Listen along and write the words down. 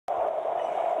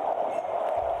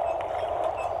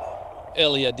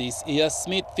Earlier this year,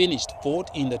 Smith finished fourth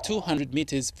in the 200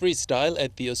 metres freestyle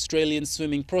at the Australian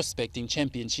Swimming Prospecting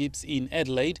Championships in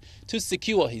Adelaide to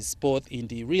secure his spot in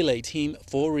the relay team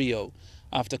for Rio.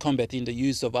 After combating the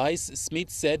use of ice, Smith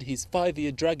said his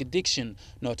 5-year drug addiction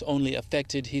not only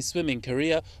affected his swimming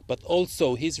career, but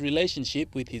also his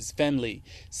relationship with his family.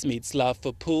 Smith's love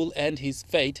for pool and his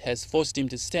fate has forced him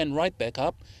to stand right back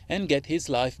up and get his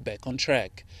life back on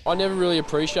track. I never really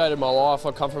appreciated my life.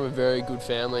 I come from a very good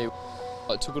family.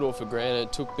 I took it all for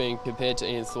granted, took being compared to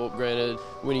Ian Thorpe granted,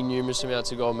 winning numerous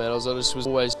amounts of gold medals. I just was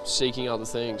always seeking other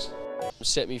things. It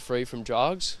set me free from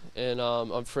drugs, and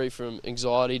I'm free from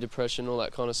anxiety, depression, all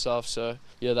that kind of stuff. So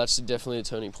yeah, that's definitely a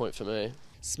turning point for me.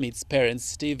 Smith's parents,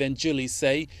 Steve and Julie,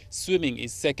 say swimming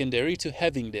is secondary to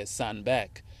having their son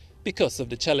back. Because of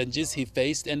the challenges he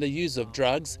faced and the use of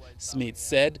drugs, Smith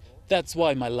said, "That's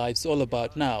why my life's all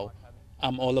about now.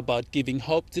 I'm all about giving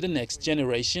hope to the next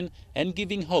generation and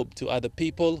giving hope to other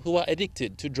people who are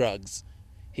addicted to drugs."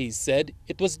 He said,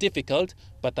 "It was difficult,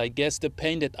 but I guess the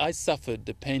pain that I suffered,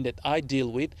 the pain that I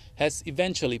deal with, has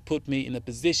eventually put me in a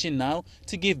position now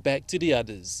to give back to the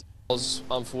others." I was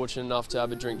unfortunate enough to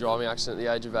have a drink driving accident at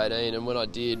the age of 18, and when I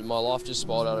did, my life just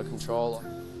spiraled out of control.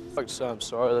 I say I'm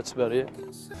sorry, that's about it.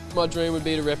 My dream would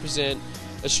be to represent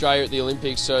Australia at the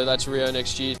Olympics, so that's Rio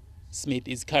next year. Smith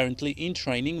is currently in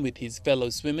training with his fellow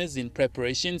swimmers in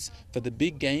preparations for the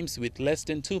big games with less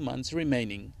than 2 months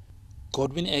remaining.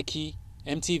 Godwin Eki,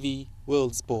 EMTV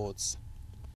World Sports.